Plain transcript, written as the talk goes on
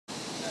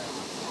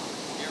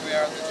we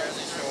are at the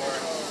Jersey Shore.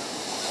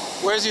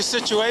 Where's your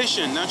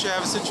situation? Don't you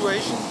have a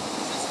situation?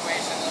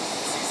 Situation of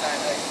Seaside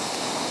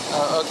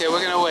Heights. Okay,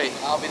 we're gonna wait.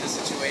 I'll be the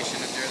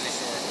situation of Jersey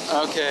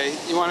Shore. Okay,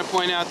 you want to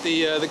point out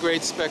the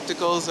great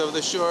spectacles of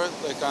the shore,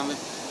 like on the.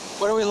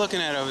 What are we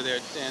looking at over there,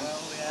 Dan? Well,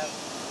 we have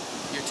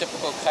your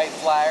typical kite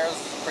flyers.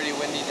 Pretty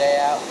windy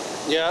day out.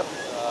 Yep.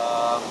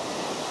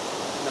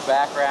 In the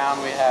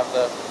background, we have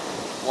the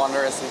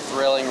wondrous and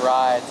thrilling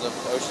rides of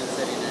Ocean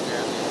City, New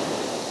Jersey.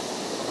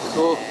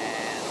 Cool. And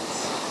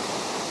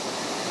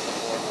the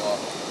boardwalk.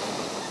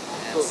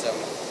 And Cool. some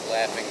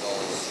laughing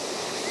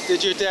goals.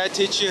 Did your dad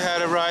teach you how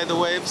to ride the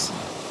waves?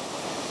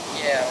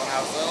 Yeah, when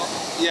I was little.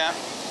 Yeah.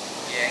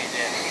 Yeah, he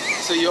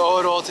did. So you owe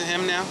it all to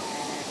him now?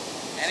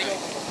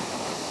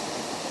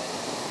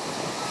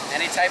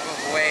 Any type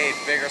of wave,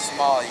 big or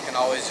small, you can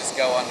always just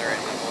go under it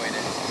and avoid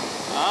it.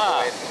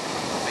 Ah. Avoid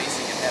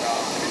facing it head on.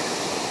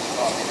 He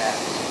taught me that.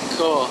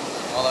 Cool.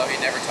 Although he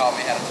never taught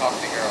me how to talk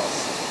to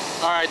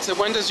girls. All right. So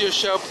when does your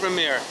show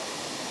premiere?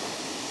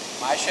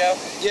 My show?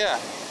 Yeah.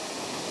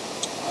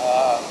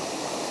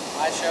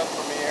 My show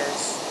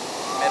premieres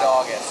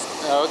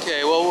mid-August.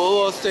 Okay. Well,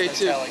 we'll stay No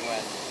tuned. telling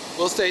when.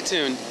 We'll stay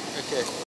tuned. Okay.